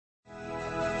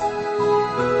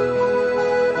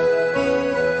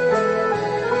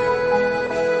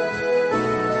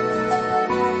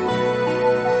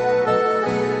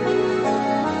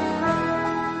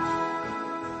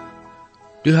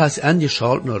Du hast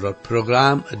angeschaut naar het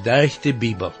programma Durch de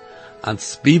Bibel.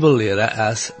 Als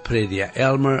Bibellehrer ist Prediger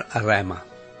Elmer Reimer.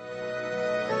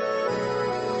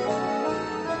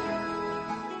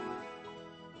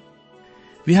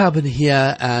 Wir haben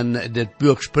hier an das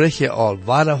Buch Sprüche al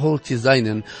wiederholt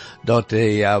gesehen, dass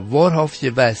die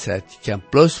wahrhaftige Weisheit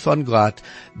kommt bloß von Gott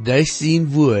durch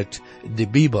sein Wort, die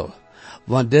Bibel.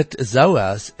 Wenn das so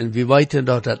ist, und wir wissen,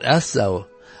 dass das ist so,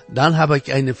 dann habe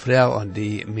ich eine Frage an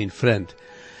die, mein Freund.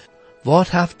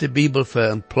 Was hat die Bibel für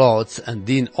einen Platz in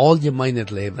dein allgemeines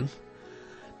Leben?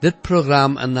 Das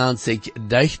Programm ernannt sich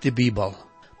durch die Bibel.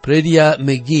 Prediger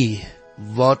McGee,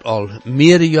 wat al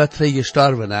mehrere Jahre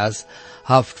gestorben ist,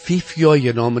 hat 5 Jahre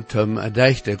genommen,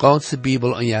 durch die ganze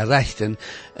Bibel an ihr Rechten.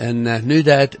 Und nu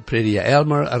dat Prediger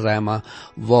Elmer Reimer,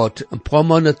 wat ein paar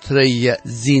Monate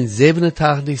sein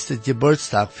 87.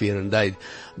 Geburtstag feiern,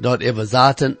 dort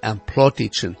saßen am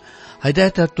Plotitschen. Hij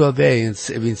deed dat doorwegens,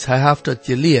 wens hij heeft dat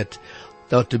geleerd,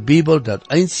 dat de Bibel dat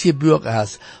einzige Buch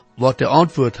is, wat de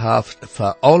antwoord heeft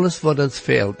voor alles wat ons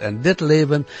fehlt in dit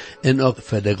leven en ook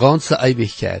voor de ganze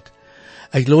Ewigkeit.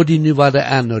 Ik lade nu weer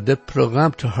aan naar dit programma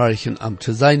te horen om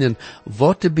te zien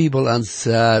wat de Bibel ons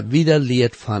wieder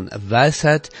leert van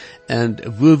wijsheid en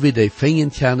wo we die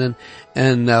vinden kunnen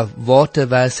en wat de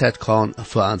wijsheid kan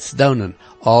voor ons doen,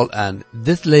 al in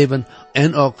dit leven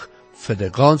en ook voor de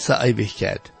ganze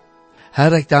Ewigkeit.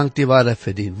 Herr, ik dank dir weiter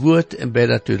für dein Wort und bete,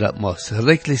 dass du das machst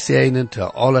richtig segnen zu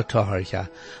aller Tochter.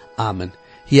 Amen.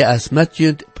 Hier ist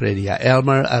Matthew, Prediger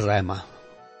Elmer Reimer.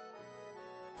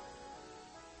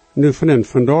 Nu vriend,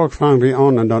 vandaag vangen we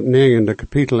aan in dat 9e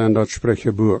kapitel in dat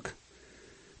Sprüchebuch.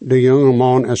 De jonge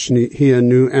man is hier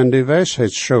nu in de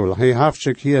wijsheidsschool. Hij heeft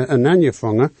zich hier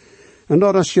aangevangen en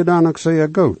dat is je dan ook zeer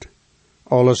goed.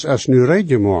 Alles is nu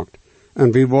rechtgemaakt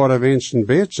en we worden wensen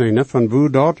beter van hoe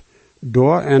dat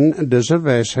door in deze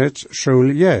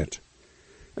wijsheidsschool gaat.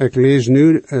 Ik lees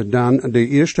nu dan de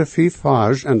eerste 5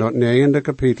 vers in dat 9e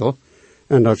kapitel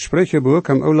in dat Sprüchebuch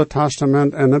im Oude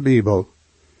Testament in de Bibel.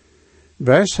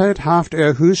 Wijsheid heeft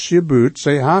huis gebouwd,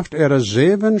 zij heeft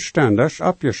 7 standers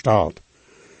opgesteld.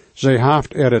 Zij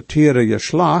heeft tieren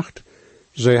geslacht,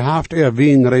 zij heeft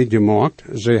wien reed gemaakt,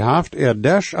 zij heeft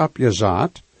dash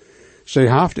opgezaad,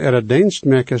 zij heeft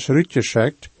dienstmakers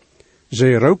uitgeschikt,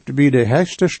 zij rookt bij de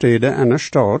hoogste steden in de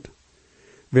stad.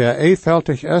 Wer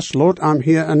evenvältig is, laat hem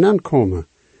hier aankomen.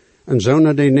 En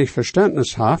zonen die niet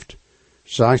verständnis heeft,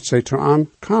 zegt zij zu hem,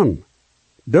 kom.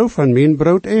 Doe van mijn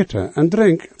brood eten en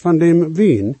drink van dem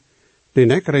wien,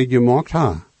 den ik reed gemaakt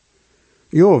ha.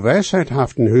 Jo, wijsheid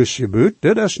heeft een huis gebouwd,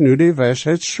 dit is nu de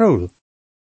wijsheidsschool.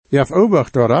 Je hebt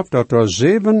obacht daarop dat er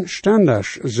 7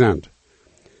 standers zijn.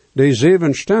 De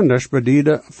 7 standers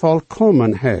bedienen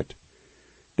volkomenheid.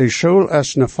 De school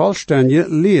is een volständige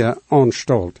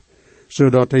leeranstalt,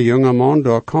 zodat de jonge man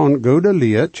daar kan goede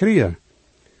leer krijgen.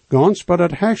 Gans bij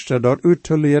het hoogste dat uit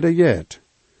te leren gaat.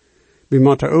 We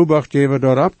moeten obacht geven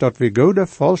daarop dat we goede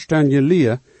volständige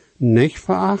leer niet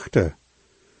verachten.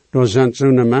 Er zijn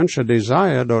zo'n mensen die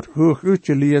zeggen dat hoog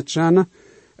uitgeleerd zijn,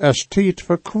 is tijd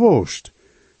verkwoost.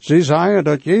 Ze zeggen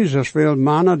dat Jezus wil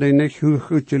mannen die niet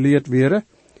hoog uitgeleerd werden,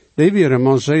 die waren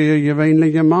maar zeer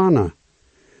gewöhnliche mannen.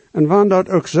 En wanneer dat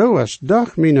ook zo is,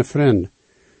 dag, mijn vriend,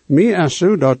 mij is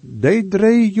zo dat die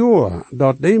 3 jaar,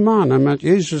 dat die mannen met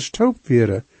Jezus taub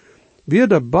werden, weer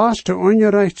de beste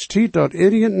ongerechtstijd dat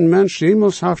irgendein mens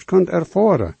jemals heeft kunt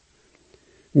ervaren.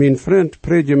 Mijn vriend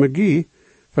Prediger McGee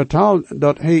vertelt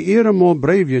dat hij eenmaal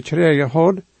brief gekregen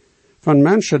had van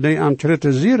mensen die hem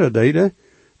kritiseren deden,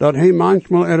 dat hij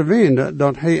manchmal erwähnde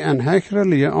dat hij in hegere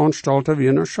leeranstalten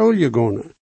weer naar school gegaan.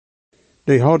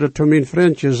 Die hadden toen mijn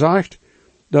vriend gezegd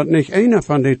dat niet een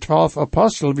van die 12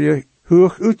 apostelen weer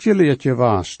hoog uitgeleerd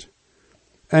was.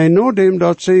 En nadat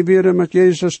dat zij weer met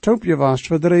Jezus taub was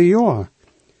voor 3 jaar,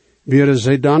 werden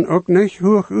zij dan ook niet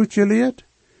hoog uitgeleerd?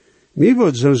 Mij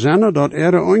wordt zo zijn dat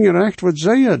ongerecht wordt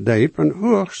zeer diep en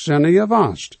hoog zijn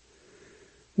geweest.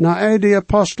 Na de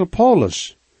apostel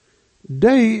Paulus,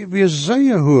 die weer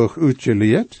zeer hoog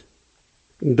uitgeleerd.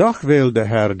 Doch wil de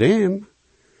Herr dem,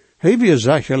 hij weer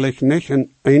sicherlich niet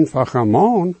een einfacher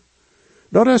man.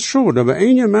 Dat is zo, dat we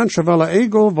ene mensen willen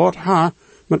egal wat ha,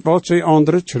 met wat zij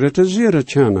anderen kritiseren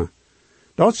kunnen.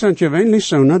 Dat zijn gewöhnlich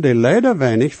zonen die leider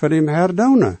weinig voor hem Herr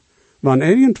doen, wanneer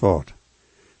irgendwat.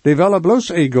 Die willen bloos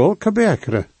egal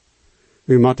gebekeren.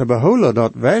 We moeten behouden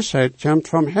dat wijsheid komt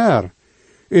van Herr.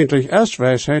 Endlich is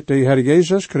wijsheid de Herr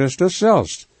Jezus Christus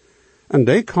zelfs. En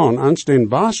die kan ons den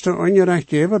beste ongerecht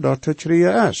geven dat te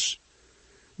krijgen is.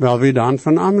 Wel we dan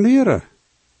van hem leren.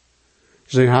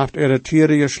 Ze heeft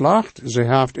tieren geslacht, ze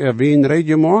heeft wien reed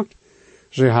gemaakt,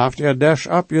 ze heeft dash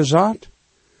opgezaad.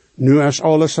 Nu is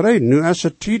alles reden, nu is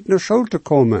het tijd naar school te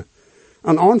komen.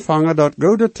 En aanvangen dat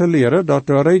Gode te leren dat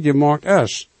er reed gemaakt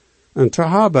is. En te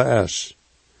hebben is.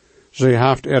 Zij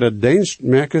heeft het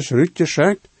dienstmerkers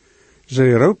uitgezegd.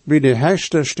 Zij rookt bij de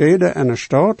heigste steden en de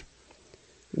stad.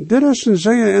 Dit is een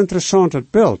zeer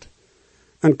interessant beeld.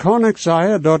 En kan ik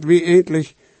zeggen dat we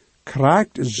eindelijk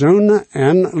krijgt zo'n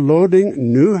aanlouding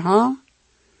nu ha?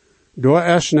 Door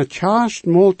is een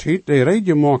kerstmaaltijd die reed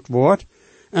gemaakt wordt,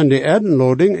 en de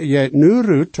aanlouding gaat nu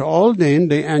uit te al denen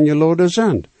die aangeladen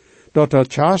zijn. Dat de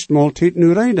kerstmaaltijd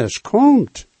nu reed is,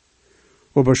 komt.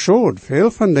 Maar zo,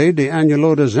 veel van die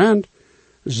aangeladen zijn,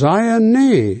 zeggen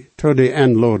nee tot de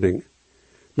aanlouding.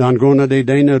 Dan gaan die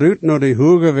denen uit naar de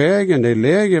hoge weg en de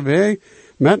lege weg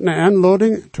met een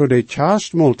aanlouding tot de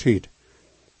kerstmaaltijd.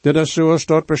 Dit is zoals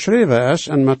dat beschreven is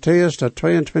in Matthäus, het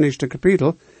 22e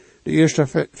kapitel, de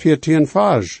eerste 14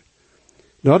 vers.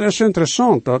 Dat is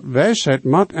interessant, dat wijsheid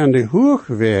moet aan de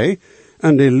hoogweg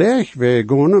en de leegweg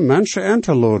gaan mensen aan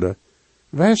te laden.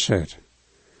 Wijsheid.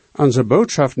 Onze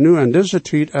boodschap nu in deze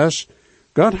tijd is,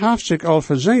 God heeft zich al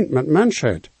verzend met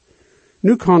mensheid.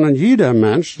 Nu kan jeder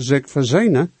mens zich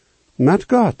verzinnen met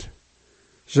God.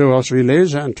 Zoals we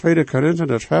lezen in 2 Korinthe,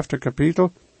 het 5e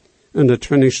kapitel, in de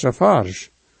 20e vers.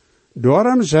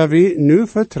 Daarom zijn we nu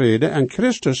vertreden in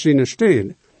Christus zijn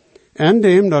steed, en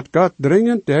dem dat God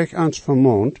dringend dich ons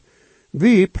vermaant,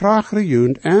 wie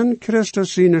prachtrejunt en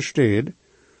Christus zijn steed,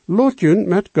 laat junt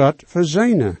met God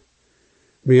verzinnen.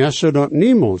 Maar is dat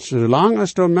niemals, zolang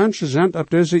als er mensen zijn op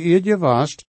deze aarde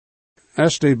vast,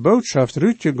 is de boodschap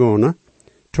uitgegaan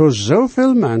tot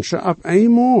zoveel mensen op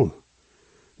eenmaal.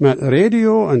 Met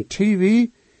radio en tv,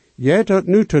 jij dat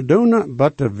nu te doen,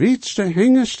 wat de wijdste,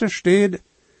 hingeste stad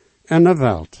in de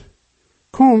wereld.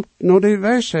 Komt naar de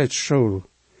wijsheidsschool.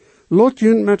 Laat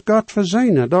je met God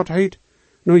verzinnen, dat heet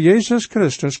naar Jezus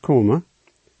Christus komen,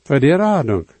 voor de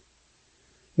radung.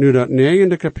 Nu dat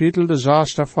 9e kapitel, de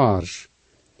 6e vers.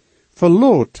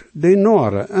 Verloot de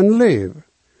noren en leef,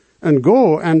 en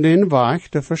go aan den weg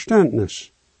de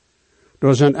verstandnis.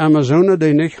 Daar zijn Amazonen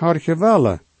die niet hard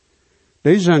gewellen.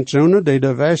 Die zijn zonen die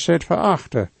de wijsheid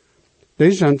verachten.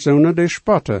 Die zijn zonen die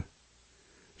spotten.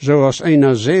 Zoals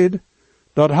einer zegt,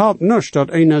 dat helpt niets dat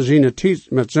einer zijn tijd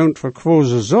met zo'n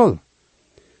verkwozen zal.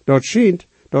 Dat schijnt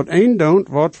dat een dood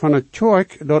wordt van het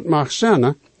kerk dat mag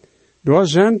zijn, door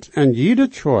zijn en jede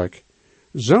kerk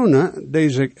zonen die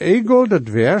zich egel het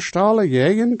weerstalen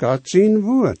jegen God zien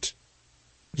woord.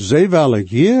 Zij willen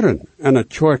jeren en het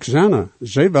kerk zijn,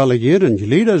 zij willen jeren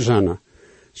gelieden zijn.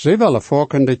 Zij willen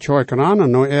volken de kerk ranen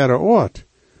naar ihre oort.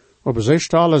 Maar zij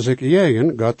stalen zich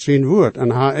jegen God zien woord en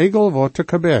haar egel wordt te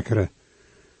gebekeren.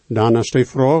 Dan is de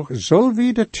vraag, zal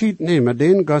wie de tijd nemen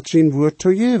den God zijn woord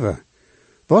te geven?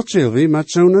 Wat zullen we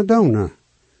met zo'n doen?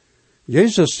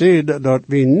 Jezus zei dat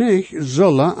we niet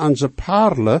zullen onze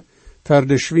parelen voor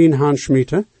de schwien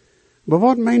schmieten, maar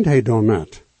wat meent hij daarmee?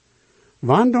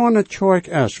 Wanneer dan het kerk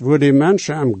is, waar die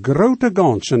mensen am grote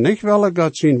ganzen niet willen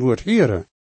God zijn woord horen,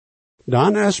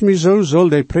 dan is mij zo, zal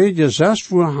de predje zes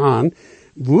voor gaan,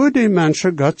 waar die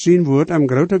mensen God zijn woord am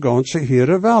grote ganzen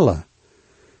horen willen.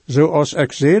 Zoals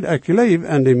ik zei, ik leef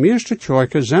en de meeste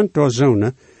kerken zijn door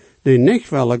zonen, die niet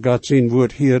willen God zijn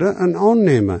woord horen en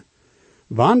aannemen.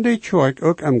 Wanneer die kerk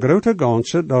ook am grote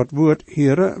ganzen dat woord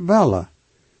horen willen.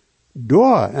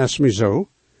 Door is mij zo,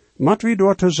 moet we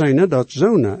door te zijn dat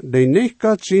zonen, die niet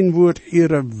God zijn woord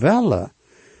horen willen,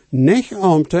 niet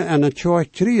amte en het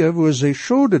kerk krijgen waar ze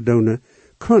schade doen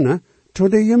kunnen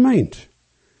tot de gemeente.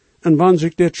 En wanneer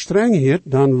zich dit streng heet,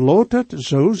 dan laat het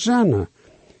zo zijn.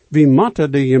 We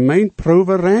moeten de gemeente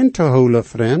proeven rein te houden,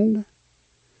 vriend.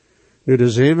 Nu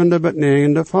de 7e tot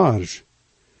 9e vers.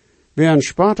 Wie een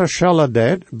spater schelle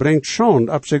deed, brengt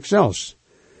schande op zichzelf.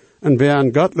 En wie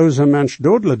een godloze mens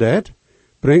dodelen deed,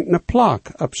 brengt een plaag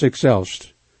op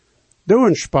zichzelf. Doe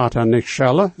een spater niet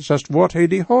schelle, zest wordt hij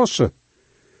die hosse.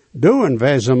 Doe een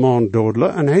wijze man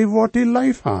dodelen, en hij wordt die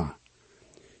lijf ha.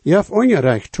 Je hebt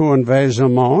ongerecht toe een wijze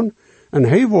man, en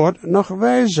hij wordt nog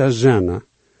wijzer zijn.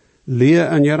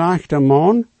 Leer een gerechte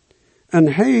man,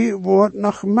 en hij wordt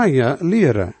nog meer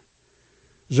leren.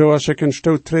 Zoals ik een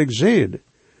stoot terug zei,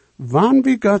 wanneer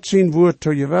we God zijn woord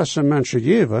tot gewisse mensen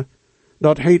geven,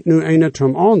 dat heet nu een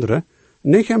tot andere,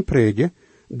 niet een predje,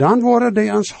 dan worden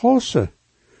die ons hossen.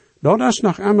 Dat is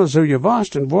nog immer zo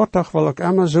geweest en wordt toch wel ook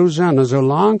immer zo zijn,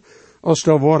 zolang als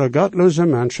er worden godloze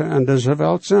mensen in deze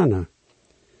wereld zijn.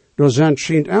 Er zijn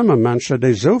schijnt immer mensen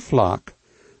die zo vlak,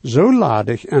 zo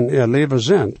ladig in ihr leven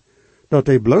zijn, dat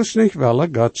die bloos niet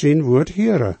willen God zijn woord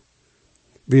horen.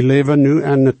 We leven nu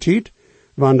in een tijd,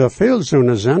 wanneer er veel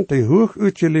zonen zijn die hoog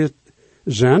uitgeleerd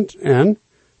zijn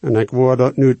en ik word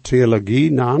dat nu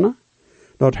theologie namen,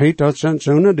 Dat heet dat zijn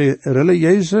zonen die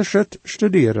religieuze shit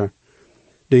studeren.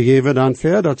 Die geven dan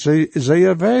ver dat ze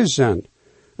zeer wijs zijn.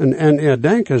 En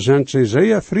denken zijn ze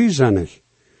zeer vriezinnig.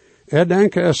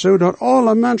 Denken is zo dat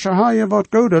alle mensen hebben wat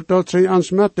goed dat ze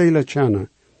ons metdelen kennen.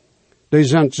 Die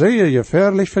zijn zeer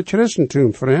gefährlich voor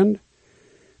Christentum, vriend.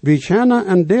 We kunnen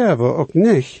en durven ook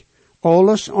niet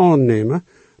alles aannemen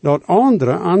dat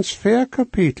anderen ons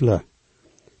verkapitelen.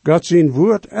 God zijn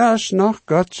woord is nog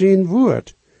God zijn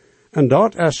woord. En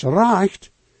dat is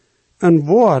recht een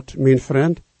woord, mijn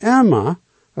vriend, immer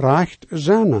recht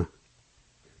zijn.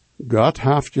 God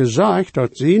heeft gezegd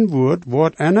dat zijn woord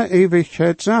wordt in de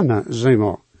eeuwigheid zijn, zeg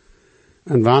maar.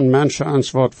 En wanneer mensen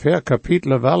ons wat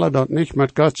verkapitelen willen dat niet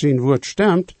met God zijn woord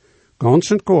stemt,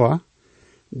 ganz en koor,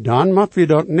 dan moet we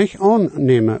dat niet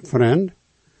aannemen, vriend.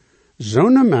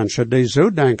 Zo'n mensen die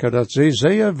zo denken dat ze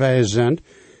zeer wijs zijn,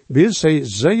 wil ze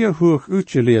zeer hoog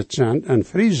uitgeleerd zijn en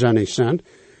vriezinnig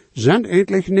zijn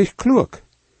eigenlijk niet klug.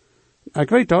 Ik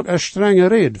weet dat is strenge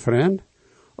reden, vriend,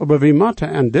 maar we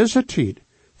moeten in deze tijd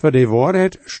voor de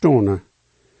waarheid stonen.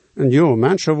 En jo,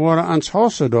 mensen worden ans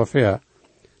hassen daarvoor.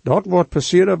 Dat wordt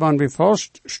passeren wanneer we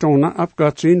vaststonen op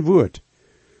God zijn woord.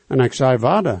 En ik zei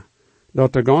verder,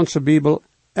 dat de ganze Bibel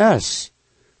is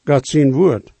God zijn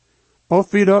woord.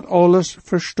 Of we dat alles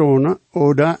verstonen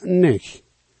oder niet.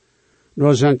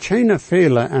 Er zijn geen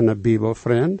fehler in de Bibel,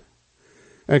 vriend.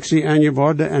 Ik zie aan je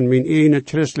woorden in mijn eigen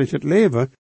christelijke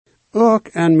leven, ook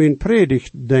in mijn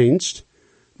predigtdienst,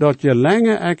 dat je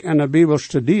langer ik in de Bibel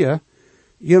studeer,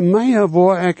 je meer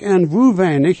waar ik en hoe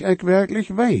weinig ik werkelijk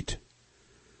weet.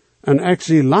 En ik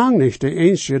zie lang niet de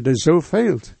eentje die zo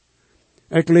veelt.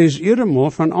 Ik lees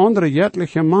iedermaal van andere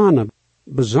jettelijke mannen,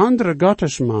 bijzondere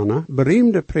gottesmannen,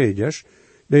 beroemde predikers,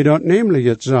 die dat namelijk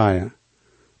het zeiden.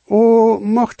 O,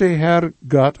 mocht de Heer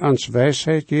God ons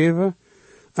wijsheid geven,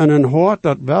 en een hart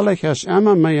dat willig is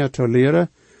immer meer te leren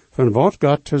van wat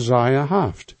God te zeggen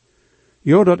heeft.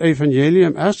 Jo, dat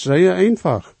evangelium is zeer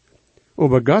eenvoudig.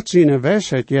 Aber God zijn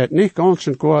wijsheid jet niet ganz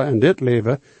en koor in dit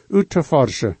leven uit te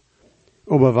forschen.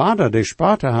 Aber waarder de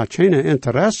Sparte had geen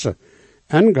interesse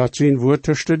en God zijn woord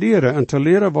te studeren en te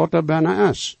leren wat er bijna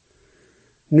is.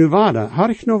 Nu waarder, had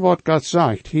ik nog wat God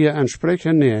zegt hier in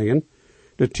Spreuche 9,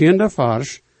 de 10e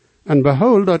vers, en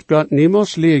behold dat God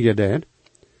niemals liegen deed,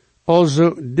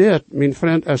 also dit, mijn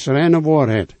vriend, is reine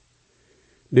waarheid.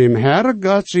 Dem Herr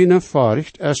God zijn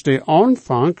furcht is de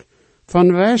aanvang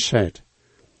van wijsheid.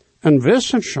 En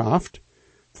Wissenschaft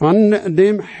van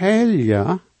dem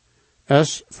Heilige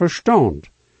is verstand.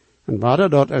 En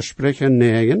wat dat is Spreuche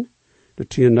 9, de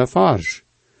 10e vers.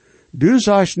 Du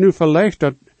sagst nu vielleicht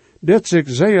dat dit zich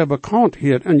zeer bekend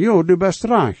heeft, en jo, du best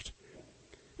recht.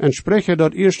 En Spreuche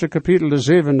dat eerste kapitel,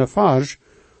 de 7e vers,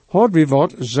 had we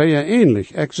wat zeer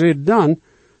ähnlich. Ik zei dan,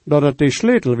 dat het de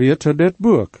sleutel weer te dit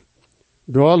boek.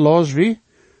 Daar las we,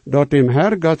 dat dem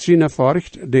Herr God zijn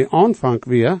furcht de aanvang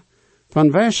weer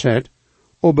van wijsheid,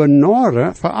 aber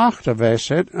nare verachte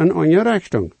wijsheid en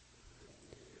ongerechting.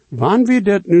 Wanneer we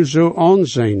dit nu zo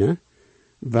aanzien,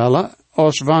 wel,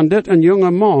 als wanneer dit een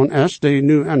jonge man is, die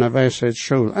nu in een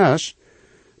wijsheidsschool is,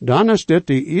 dan is dit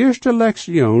de eerste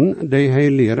lektion die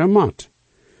hij leren moet.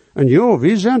 En jo,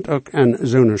 we zijn ook in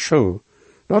zo'n school.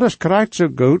 Dat is krijgt zo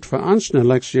goed voor ons een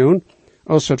lektion,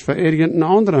 als het voor een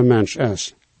andere mens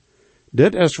is.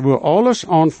 Dit is waar alles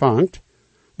aanvangt,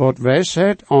 wat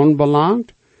wijsheid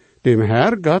aanbelangt, dem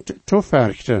Herr God te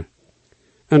verchten.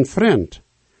 En vriend,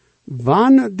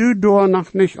 wanneer du door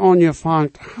nog niet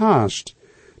aangevangt hast,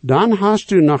 dan hast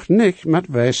du nog niet met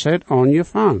wijsheid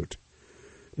aangevangt.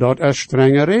 Dat is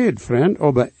strenge reden, vriend,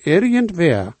 aber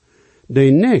irgendwer,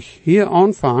 die niet hier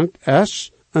aanvangt,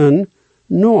 is een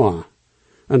Noah.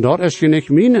 En dat is niet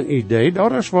mijn idee,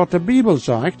 dat is wat de Bibel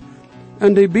zegt,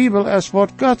 en de Bibel is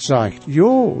wat God zegt.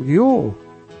 Jo.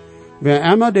 Wer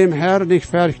immer dem Herr nicht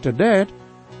verchte deed,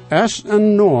 is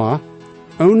een Noah,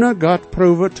 ohne God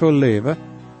proeven te leven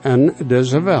in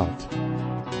deze wereld.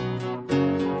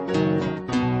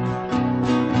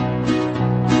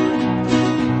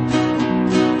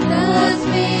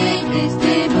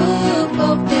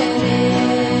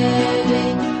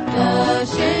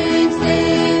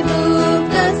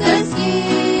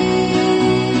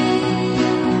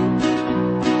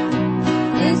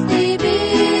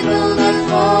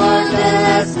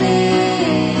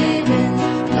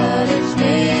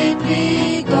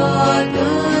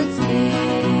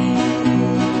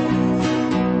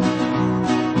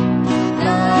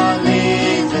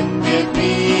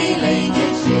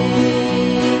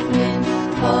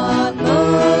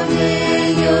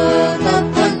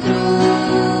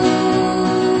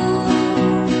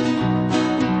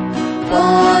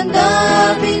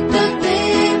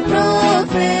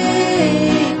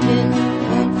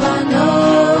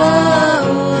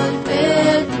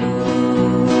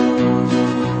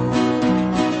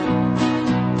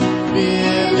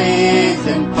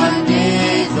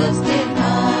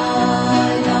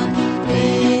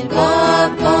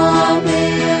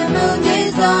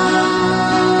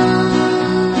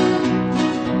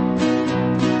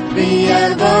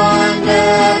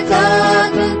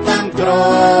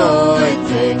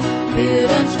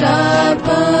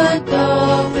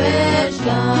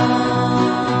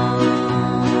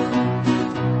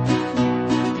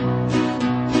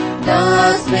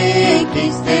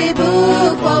 schrecklichste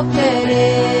Buch auf der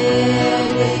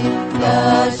Erde,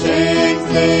 das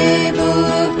schönste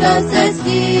Buch, das es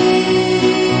gibt,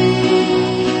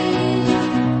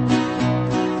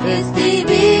 ist die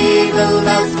Bibel,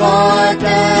 das Wort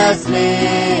des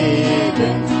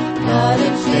Lebens,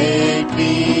 darin steht,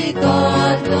 wie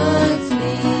Gott uns liebt.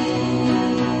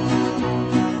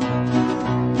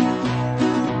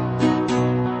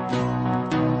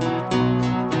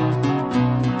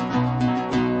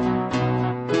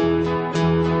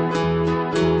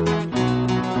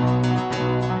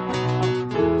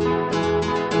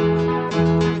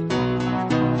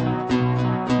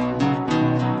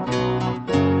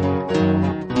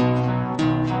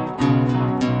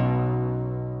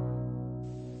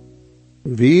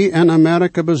 Wie in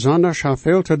Amerika besonders have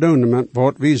veel te doen met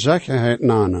wat we zekerheid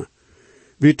nemen.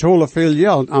 We tollen veel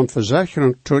geld aan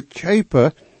verzekering te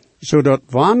kopen, zodat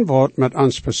wanneer wat met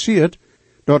ons passiert,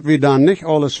 dat we dan niet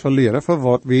alles verliezen voor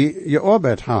wat we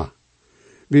gearbeid hebben.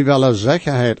 We willen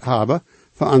zekerheid hebben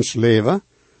voor ons leven,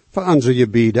 voor onze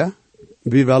gebieden.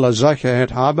 We willen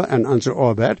zekerheid hebben in onze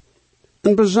arbeid,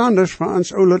 en besonders voor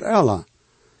ons oud ella.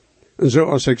 En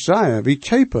zoals ik zei, we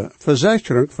kopen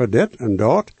verzekering voor dit en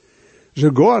dat,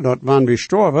 sogar dat wanneer we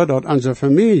sterven, dat onze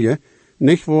familie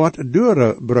niet wordt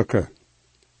doorbrukken.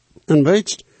 En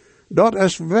weet, dat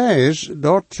is wijs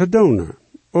dat te doen,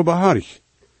 oberhaarig.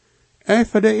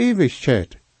 Voor de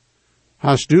eeuwigheid.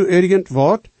 Hast du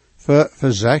irgendwas voor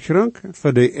verzekering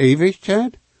voor de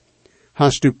eeuwigheid?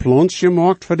 Hast du plans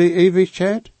gemaakt voor de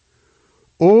eeuwigheid?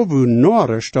 O, hoe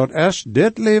nodig dat is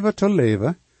dit leven te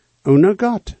leven, ohne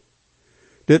God.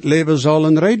 Dit leven zal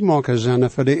een redmaker zijn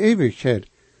voor de eeuwigheid.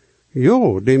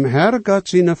 Jo, dem Herr Gott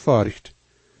seine Furcht,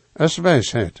 es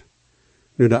wijsheid.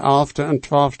 Nu de 11e en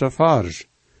 12e vers.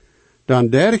 Dan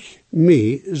derg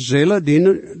mij zullen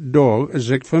die dag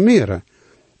zich vermeerderen,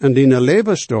 en die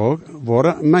levensdag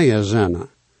worden meer zijn.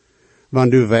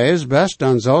 Wanneer du wijs bent,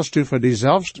 dan zalst du voor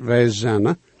diezelfs wijs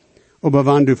zijn, aber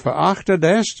wanneer du verachterd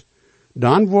ist,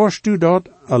 dan worst du dat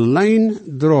alleen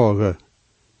dragen.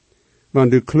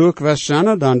 Wanneer du klug west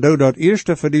zijn, dan doe dat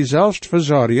eerste voor diezelfs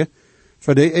verzorgen,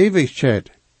 voor de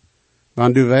eeuwigheid.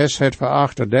 Wanneer du wijsheid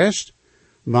verachterd ist,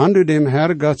 wanneer du dem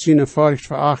Herr Gott seine Furcht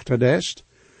verachterd ist,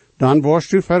 dan worst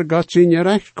du voor Gott zijn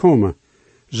recht komen,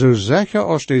 zo zeker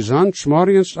als de zon 's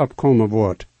morgens opkomen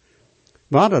wordt.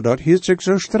 Vader, dat hield zich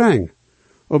zo streng,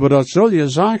 aber dat zal je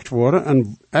gezegd worden,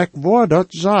 en ik word dat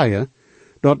zeggen,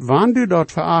 dat wanneer du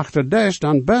dat verachterd ist,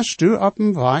 dan best du op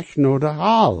een weg naar de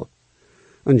hel.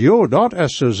 En jo, dat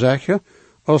is zo zeker,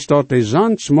 als dat de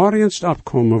zon 's morgens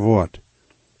opkomen wordt.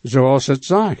 Zoals het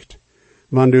zegt,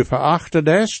 wanneer du verachterd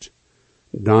ist,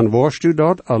 dan worst du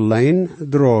dat alleen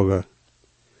dragen.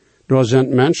 Er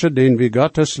zijn mensen die wie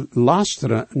Gottes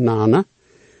lasteren namen,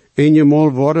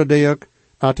 eenmaal worden die ook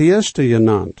atheïsten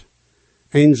genaamd.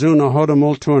 Een zoon had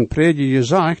eenmaal toen een prediker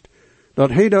gezegd, dat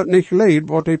hij dat niet leed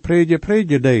wat hij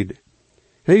prediker deed.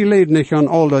 Hij leed niet aan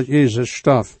al dat Jezus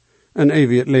staf en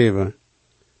eeuwig leven.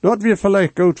 Dat weer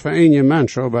vielleicht goed voor een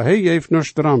mens, maar hij heeft nog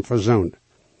stram verzoend.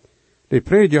 De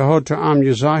prediker had te hem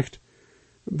gezegd,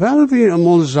 wel wie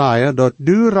eenmaal zeggen dat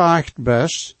du recht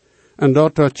bent, en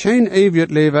dat er geen eeuwig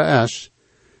leven is,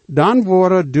 dan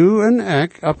worden du en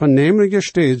ik op een nemelijke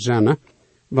steed zijn,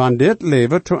 wanneer dit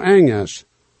leven te eng is.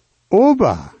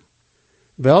 Aber,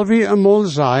 wel wie eenmaal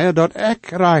zeggen dat ik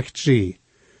recht zie,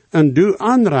 en du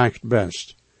onrecht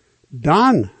bent,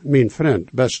 dan, mijn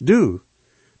vriend, best du,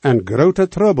 en grote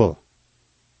trouble.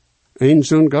 Een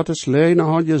zoon Gottes leren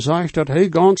had gezegd dat hij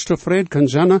ganz tevreden kan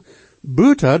zijn,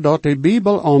 buiten dat de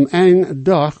Bibel om een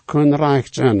dag kan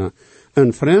recht zijn.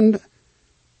 En vriend,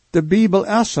 de Bibel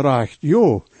is recht,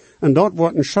 jo. En dat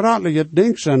wordt een schrikkelijk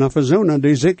ding zijn voor zonen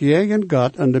die zich tegen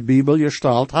God en de Bibel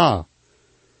gesteld hebben.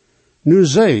 Nu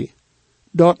zij,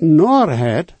 dat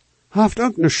Norheid, heeft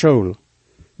ook een school.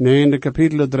 Nee, in de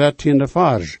kapitel 13e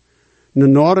vers. De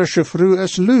Noordische vrouw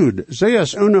is luid, zij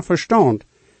is ohne verstand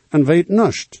en weet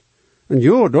niets. En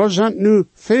jo, daar zijn nu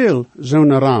veel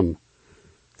zo'n ram.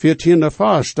 14e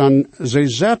vers, dan zij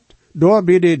zet door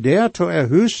bij de deur te haar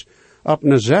huis, op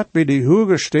een zet bij de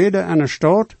hoge steden en de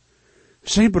stad.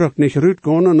 Zij brukt niet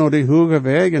uitgaan naar de hoge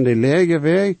weg en de lege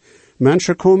weg.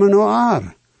 Mensen komen naar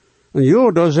haar. En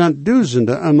jo, daar zijn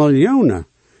duizenden en miljoenen,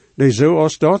 die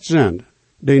zoals dat zijn,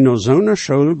 die naar zo'n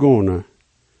school gaan.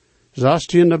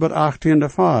 16e tot 18e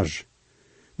vers.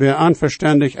 Wer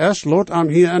onverstandig is, laat hem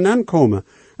hier aankomen.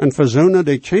 En voor zonen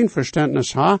die geen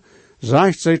verständnis ha,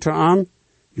 zegt zij te hem,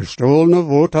 je stolene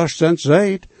woord hast zijn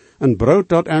zijt, en brood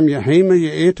dat je heime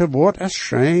je eten wordt is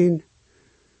schijn.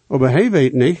 Aber hij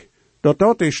weet niet,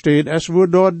 dat die steed is, wo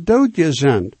dort dood je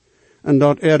zijn. en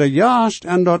dat de jaast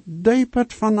en dat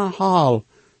diepet van de haal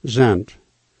zijn.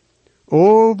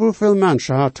 O, hoeveel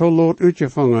mensen had to lot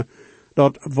uitgevangen,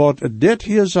 dat wat dit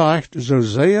hier zegt, zo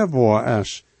zeer waar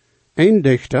is. Een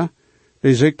dichter,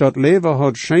 die zich dat leven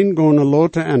had schijn gone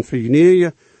laten en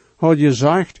vergenijen, had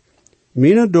gezegd,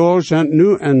 mijn dagen zijn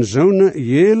nu en zo'n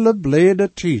hele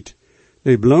blijde tijd.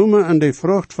 De bloemen en de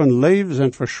vrucht van leven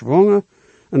zijn verschwongen,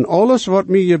 en alles wat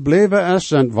mij gebleven is,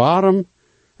 zijn warm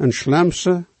en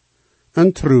slemse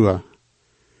en true.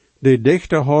 De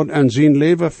dichter had in zijn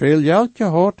leven veel geld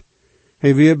gehad,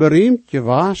 hij weer bereemd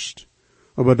gewaast,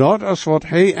 maar dat is wat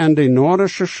hij in de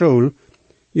Noordische school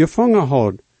gevangen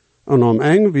had, en om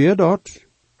eng weer dat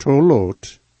te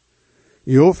laat.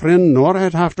 Jo vriend,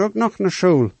 Noorheid heeft ook nog een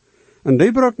school, en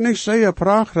die bruikt niet zeer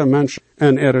prachtige mensen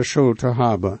in ihre school te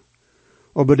hebben.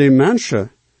 Maar die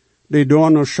mensen, die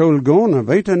door naar school gaan,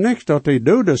 weten niet dat die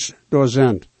dodes door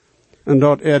zijn, en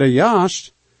dat de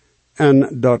jaast en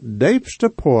dat diepste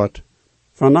poort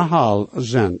van de haal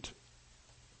zijn.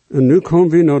 En nu komen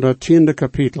we naar dat 10e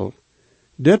kapitel.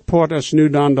 Dit poort is nu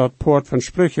dan dat poort van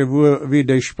spreken, waar wie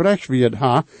de spreekwoord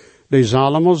ha, die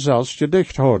Salomo zelfs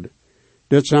gedicht had.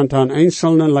 Dit zijn dan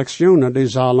einzelne lektionen die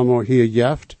Salomo hier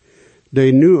geeft,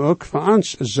 die nu ook voor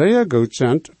ons zeer goed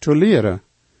zijn te leren.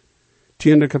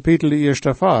 10e kapitel, de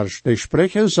eerste vers. De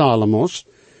spreken Salomos,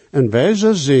 en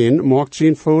wijze zin maakt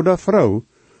zijn vader vrouw,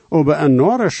 aber een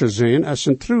Noordische zin is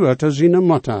een truhe te zijn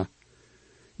moeder.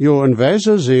 Jo, een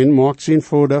wijze zin maakt zijn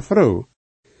vader vrouw.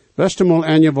 Best mal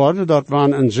en je woorden dat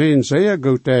wanneer een zin zeer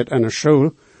goed deed in een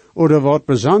school, oder wat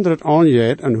besonders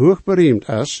aanjeet en hoog bereemd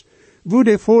is, wo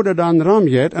de vader dan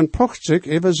ramjeet en pocht zich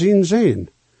even zijn zin.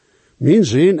 Mijn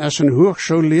zin is een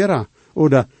hoogschoolleraar,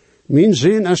 oder mijn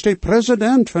zin is de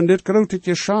president van dit grote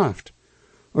geschaft.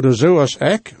 Oder zoals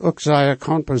ik ook zeggen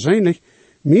kan persoonlijk,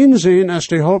 mijn zin is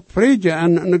de hoofdprediker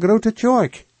in een grote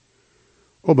kerk.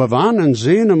 Aber wanneer een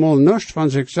zin eenmaal niets van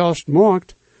zichzelf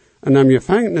maakt, en in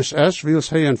gevangenis is, wils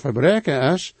hij een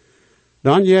verbreker is,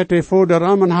 dan jeet de vader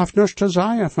ram en heeft niets te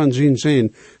zeggen van zijn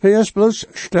zin. Hij is bloos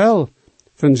stil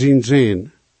van zijn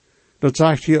zin. Dat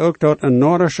zegt hier ook dat een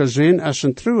Noordische zin is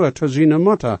een truhe te zijn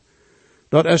moeder.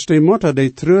 Dat is de moeder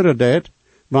die treuren deed,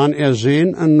 wanneer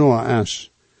zin een Noor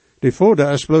is. De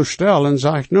vader is bloos stil en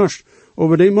zegt niets,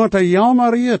 over die moeder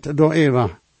jammeriert door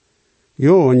Eva.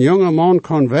 Jo, een jonge man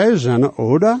kan wel zijn,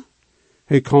 oder?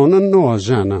 Hij kan een Noor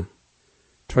zijn.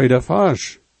 Tweede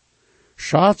vers.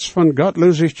 Schatz van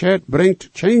Gottlosigkeit brengt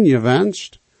geen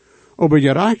gewinst, aber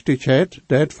Gerechtigkeit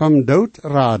deed vom dood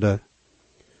rade.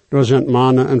 Daar zijn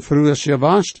mannen en vrouwen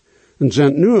gewaast, en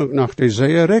zijn nu ook nog die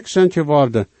zeer rijk zijn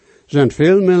geworden, zijn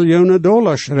veel miljoenen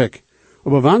dollars rijk.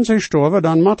 Aber wanneer zij sterven,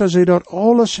 dan moeten ze dat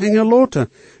alles hingen laten.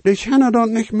 Die kunnen dat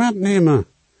niet metnemen.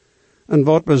 En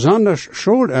wat besonders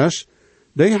schuld is,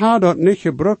 die had dat niet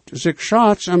gebruikt, zich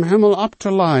schatz am Himmel ab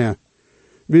te leien.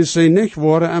 Wil ze niet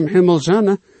worden am Himmel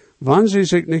zijn, wanneer ze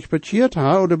zich niet bekeerd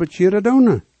hebben oder bekeerd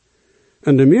doen.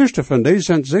 En de meeste van die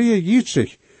zijn zeer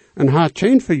jietsig, en had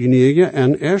geen vergenigen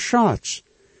en schatz.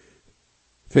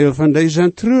 Veel van die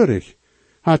zijn treurig,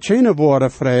 had geen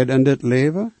woorden vrede in dit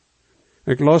leven.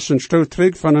 Ik las een stuk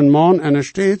terug van een man en een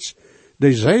steeds,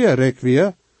 die zeer rijk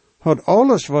weer, had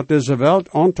alles wat deze wereld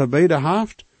aan te bieden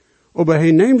heeft, aber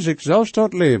hij neemt zich zelfs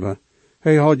tot leven.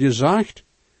 Hij had gezegd,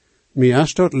 mij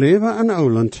is tot leven en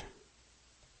oulend.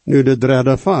 Nu de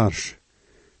derde vers.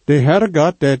 De Herr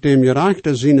God deed dem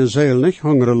gerechte zijn ziel niet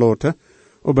hongeren laten,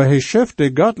 aber hij schift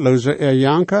de godloze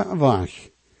janken weg.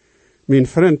 Mijn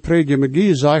vriend Predje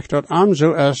McGee zegt dat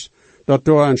zo is, dat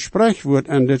door een spreekwoord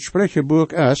in dit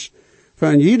spreekboek is,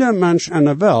 voor ieder mens in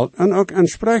de wereld, en ook een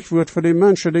spreekwoord voor de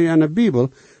mensen die in de Bijbel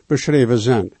beschreven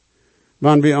zijn.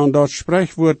 Wanneer we aan dat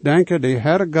spreekwoord denken, de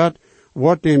Herr God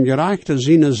wordt dem gerechte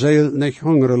zijn ziel niet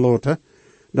hongeren laten,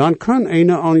 dan kan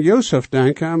een aan Jozef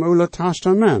denken im Oude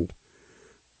Testament.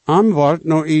 Wordt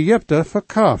naar Egypte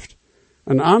verkauft.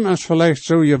 En is vielleicht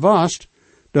zo gewaast,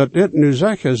 dat dit nu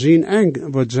zeker zijn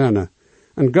eng wordt zijn.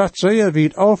 En God zeer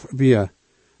weet af weer.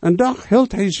 En doch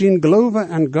hield hij zijn geloven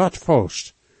en God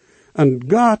vast. En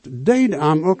God deed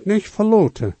ook niet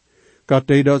verloten. God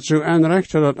deed dat zo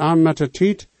aanrichten dat met de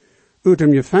tijd uit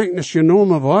hem gevangenis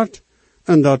genomen wordt,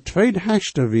 en dat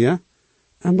tweede weer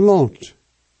en beloont.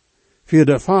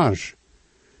 Vierde vers.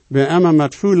 Wie immer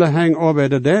met vuile hang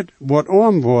arbeiden deed, wordt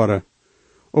arm worden.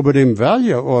 Aber dem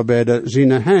welje arbeider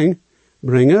zijn hang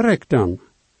brengen rijkdom.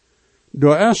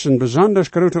 Door is een besonders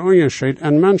grote onderscheid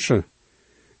in mensen.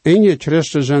 Ene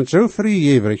Christen zijn zo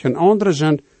vrijgevig en andere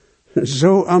zijn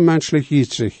zo onmenselijk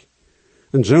jietsig.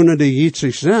 En zonen die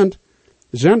jietsig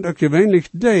zijn ook gewöhnlich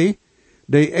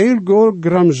die heel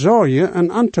gramzooien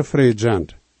en ontevreden zijn.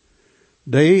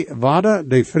 Die waarden,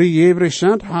 die vrijgevig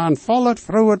zijn, gaan vol het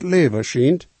vrouw het leven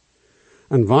schijnt.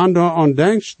 En wanneer je aan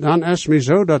denkt, dan is het me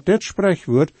zo dat dit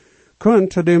spreekwoord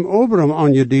kunt dem Abraham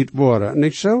aangediend worden,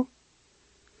 niet zo?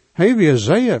 Hij weer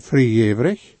zeer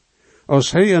vrijgevig.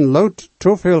 Als hij en Lot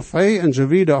te veel vee en zo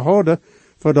wieder hadden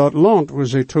voor dat land waar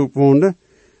zij toe woonden,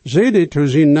 zei hij te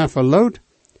zijn neffe Lot,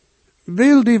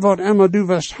 wil die wat immer du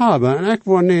west hebben en ik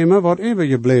wil nemen wat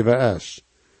overgebleven is.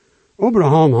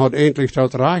 Abraham had eindelijk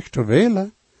dat reich te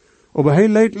wählen, maar hij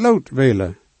liet Lot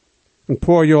wählen. Een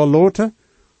paar jaar later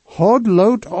had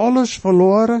Lot alles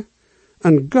verloren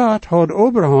en God had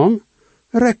Abraham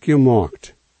rijk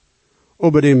gemaakt.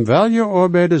 Aber dem welje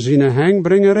arbeider zijn hang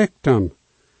brengen rektum.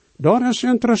 Dat is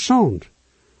interessant.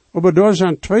 Aber daar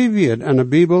zijn twee woorden in de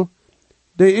Bijbel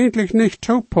die eigenlijk niet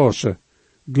toepassen.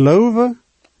 Geloof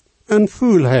en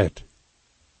voelheid.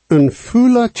 Een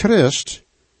voele Christ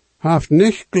heeft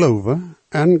niet geloven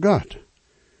aan God.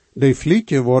 Die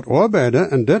vlietje wordt arbeider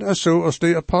en dit is zo als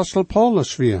de apostel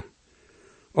Paulus weer.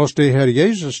 Als de Heer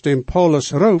Jezus dem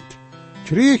Paulus roept,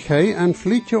 kreeg hij een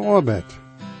vlietje arbeid.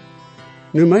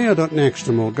 Nu mij dat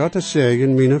nächste Mal, God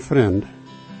zegen, mijn vriend.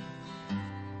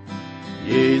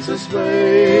 Jesus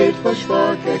weet,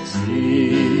 versprach ik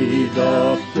zie,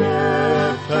 dat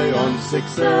geeft hij ons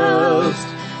zichzelf,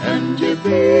 en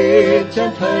gebed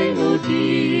kent hij nu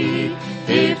die,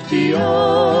 heeft die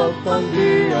op van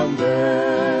die am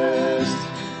best.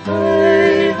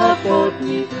 Hij hat God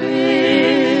niet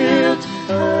geert,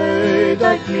 hij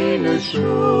dekt meine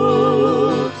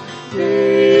schuld.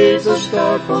 Jezus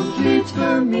starb und litt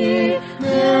für mich,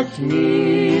 merkt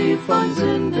mich von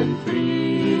Sünden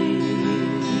frei.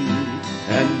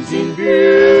 En zijn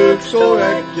buik zo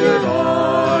ik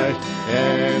gereicht,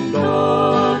 en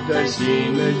dort der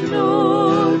seine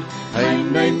Glut,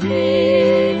 en mijn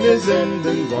meine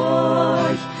Sünden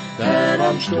weicht, der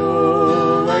am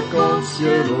Stuhl ik ons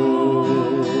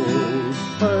geruht.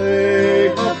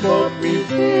 Hij hat Gott mich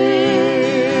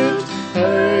geehrt,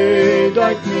 hij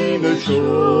dekt meine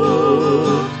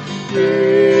Schuld.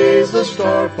 Jesus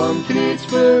starb am Kreuz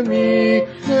für mich,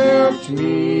 macht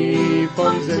mich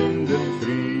von Sünden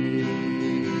frei.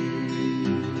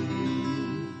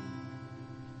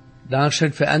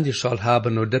 Dankeschön für angeschaut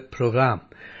haben nur das Programm.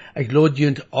 Ich lade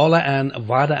junt alle an,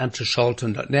 weiter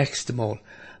anzuschalten das nächste Mal.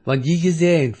 Wenn je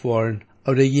gesehen worden,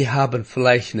 oder je haben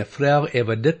vielleicht eine Frage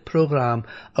über das Programm,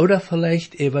 oder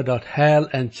vielleicht über das Heil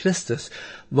in Christus,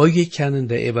 wo je können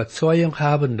die Überzeugung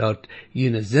haben, dass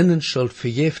jene Sinnenschuld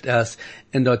vergift ist,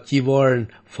 und dass je wollen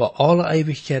vor aller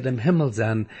Ewigkeit im Himmel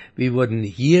sein, wir würden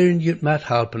hier und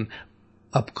mithelfen,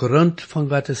 aufgrund von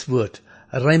Gottes Wort.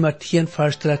 Römer 10,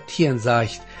 Vers 13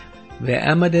 sagt, wer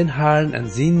immer den Herrn in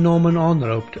seinen Namen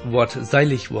anruft, wird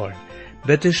selig worden.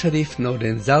 Bitte schrift noch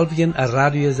denselben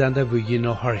Radiosender, wo je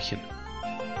noch horchen.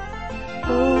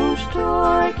 O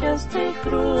stark ist die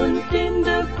Grund in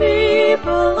der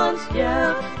Bibel ans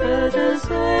ja, für das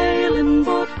Heilen,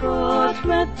 was Gott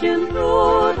mit den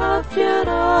Not hat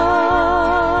gerat.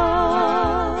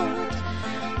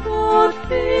 Gott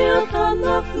fehlt dann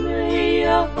noch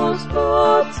mehr, aus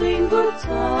Gott sein Wort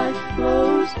sagt,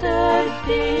 bloß der